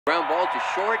Ground ball to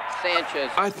short,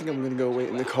 Sanchez. I think I'm gonna go wait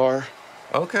in the car.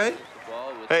 Okay.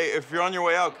 Hey, if you're on your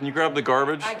way out, can you grab the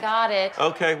garbage? I got it.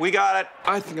 Okay, we got it.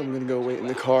 I think I'm gonna go wait in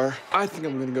the car. I think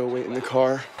I'm gonna go wait in the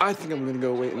car. I think I'm gonna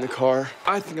go wait in the car.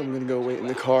 I think I'm gonna go wait in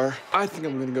the car. I think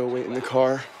I'm gonna go wait in the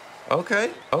car.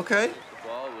 Okay, okay.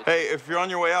 Hey, if you're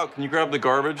on your way out, can you grab the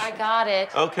garbage? I got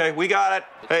it. Okay, we got it.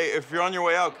 Hey, if you're on your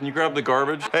way out, can you grab the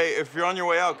garbage? Hey, if you're on your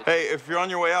way out. Hey, if you're on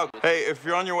your way out. Hey, if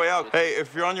you're on your way out. Hey,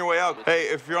 if you're on your way out. Hey,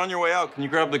 if you're on your way out, can you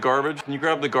grab the garbage? Can you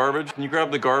grab the garbage? Can you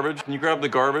grab the garbage? Can you grab the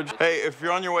garbage? Hey, if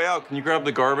you're on your way out, can you grab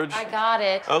the garbage? I got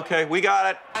it. Okay, we got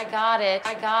it. I got it.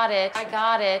 I got it. I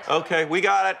got it. Okay, we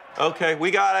got it. Okay,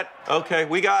 we got it. Okay,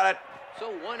 we got it.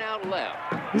 So 1 out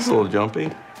left. He's a little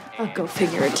jumpy. Oh, go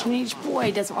figure. A teenage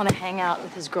boy doesn't want to hang out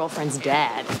with his girlfriend's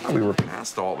dad. We were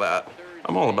past all that.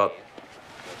 I'm all about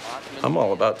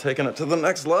taking it to the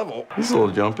next level. He's a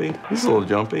little jumpy. He's a little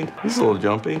jumpy. He's a little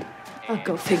jumpy. Oh,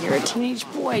 go figure. A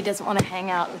teenage boy doesn't want to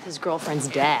hang out with his girlfriend's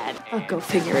dad. Oh, go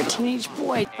figure. A teenage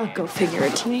boy. Oh, go figure. A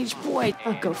teenage boy.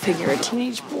 Oh, go figure. A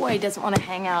teenage boy doesn't want to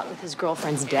hang out with his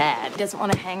girlfriend's dad. Doesn't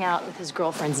want to hang out with his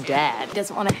girlfriend's dad.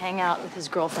 Doesn't want to hang out with his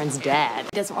girlfriend's dad.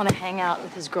 Doesn't want to hang out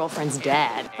with his girlfriend's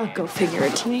dad. Oh, go figure. A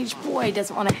teenage boy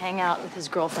doesn't want to hang out with his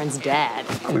girlfriend's dad.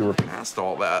 We were past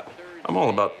all that. I'm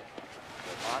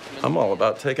all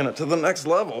about taking it to the next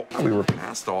level. We were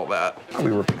past all that.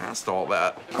 We were past all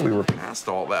that. We were past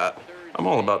all that. I'm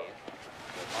all about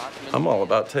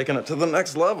taking it to the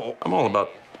next level. I'm all about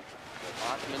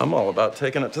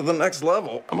taking it to the next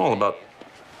level. I'm all about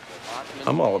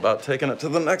taking it to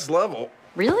the next level.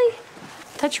 Really?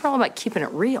 I thought you were all about keeping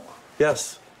it real.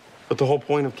 Yes. But the whole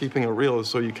point of keeping it real is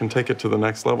so you can take it to the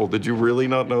next level. Did you really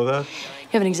not know that?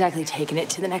 You haven't exactly taken it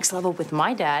to the next level with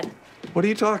my dad. What are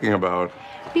you talking about?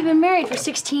 We've been married for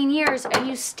 16 years, and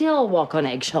you still walk on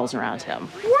eggshells around him.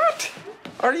 What?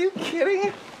 Are you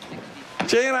kidding?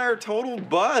 Jay and I are total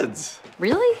buds.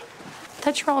 Really? I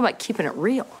thought you were all about keeping it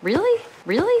real. Really?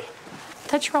 Really? I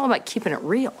thought you were all about keeping it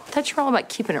real. I thought you were all about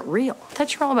keeping it real. I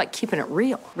thought you were all about keeping it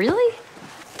real. Really?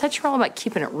 I thought you were all about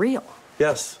keeping it real.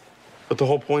 Yes. But the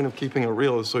whole point of keeping it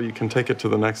real is so you can take it to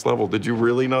the next level. Did you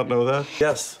really not know that?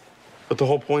 Yes. But the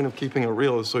whole point of keeping it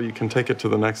real is so you can take it to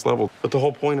the next level. But the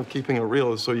whole point of keeping it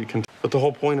real is so you can. But the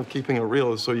whole point of keeping it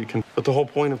real is so you can. But the whole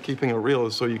point of keeping it real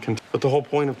is so you can. But the whole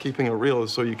point of keeping it real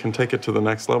is so you can take it to the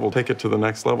next level. Take it to the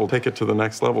next level. Take it to the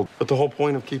next level. But the whole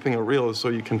point of keeping it real is so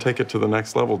you can take it to the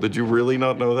next level. Did you really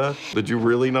not know that? Did you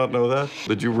really not know that?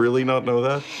 Did you really not know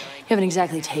that? You haven't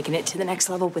exactly taken it to the next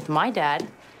level with my dad.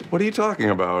 What are you talking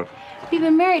about? We've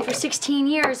been married for 16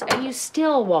 years, and you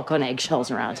still walk on eggshells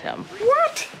around him.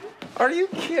 What? Are you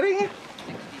kidding?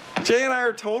 Jay and I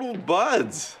are total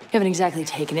buds. You haven't exactly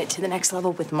taken it to the next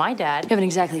level with my dad. You haven't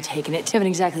exactly taken it. You haven't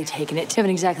exactly taken it. You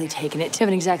haven't exactly taken it. You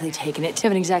haven't exactly taken it. You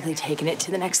haven't exactly taken it to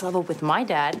the next level with my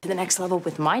dad. To the next level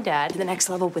with my dad. To the next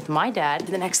level with my dad. To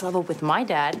the next level with my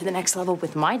dad. To the next level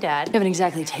with my dad. You haven't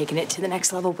exactly taken it to the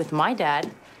next level with my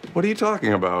dad. What are you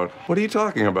talking about? What are you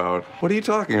talking about? What are you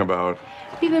talking about?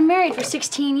 We've been married for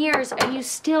 16 years, and you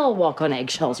still walk on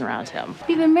eggshells around him.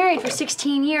 We've been married for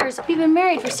 16 years. We've been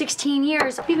married for 16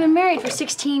 years. We've been married for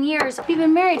 16 years. We've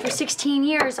been married for 16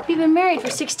 years. We've been married for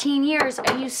 16 years,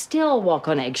 and you still walk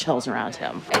on eggshells around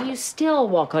him. And you still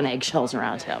walk on eggshells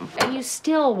around him. And you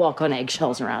still walk on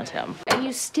eggshells around him. And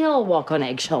you still walk on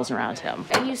eggshells around him.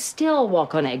 And you still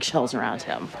walk on eggshells around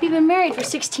him. We've been married for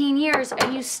 16 years,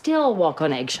 and you still walk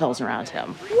on eggshells around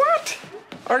him. What?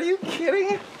 Are you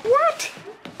kidding? What?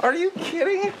 Are you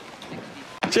kidding?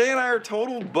 Jay and I are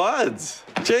total buds.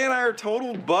 Jay and I are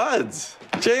total buds.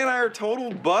 Jay and I are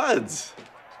total buds.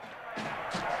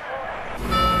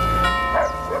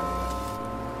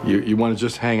 You want to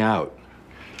just hang out?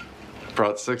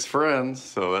 Brought 6 friends,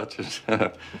 so that just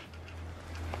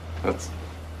that's.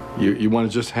 You want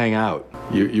to just hang out?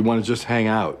 You want to just hang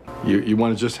out? You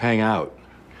want to just hang out?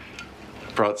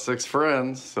 Brought 6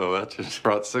 friends, so that just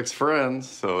brought 6 friends,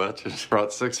 so that just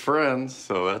brought 6 friends,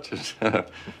 so that just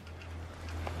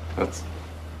that's.